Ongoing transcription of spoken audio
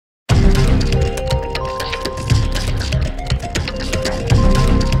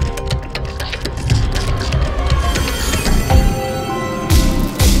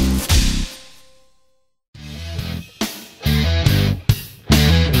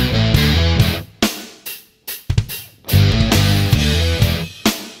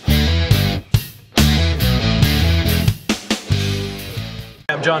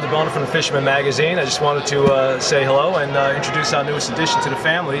I'm John DeBona from the Fisherman magazine. I just wanted to say hello and introduce our newest addition to the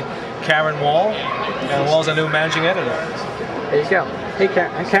family, Karen Wall. Karen Wall is our new managing editor. There you go. Hey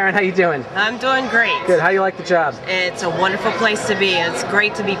Karen, how you doing? I'm doing great. Good. How you like the job? It's a wonderful place to be. It's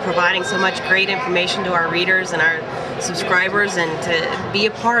great to be providing so much great information to our readers and our subscribers, and to be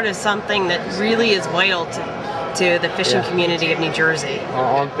a part of something that really is vital to the fishing community of New Jersey.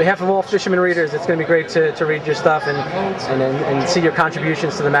 On behalf of all fisherman readers, it's going to be great to read your stuff and see your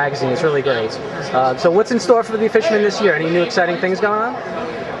contributions to the magazine. It's really great. So what's in store for the Fisherman this year? Any new exciting things going on?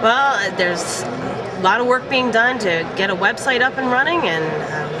 Well, there's a lot of work being done to get a website up and running,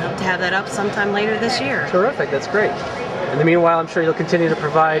 and we hope to have that up sometime later this year. Terrific, that's great. In the meanwhile, I'm sure you'll continue to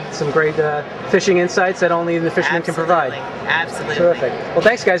provide some great fishing insights that only the Fisherman can provide. Absolutely. Terrific. Well,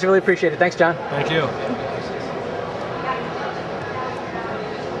 thanks guys, I really appreciate it. Thanks, John. Thank you.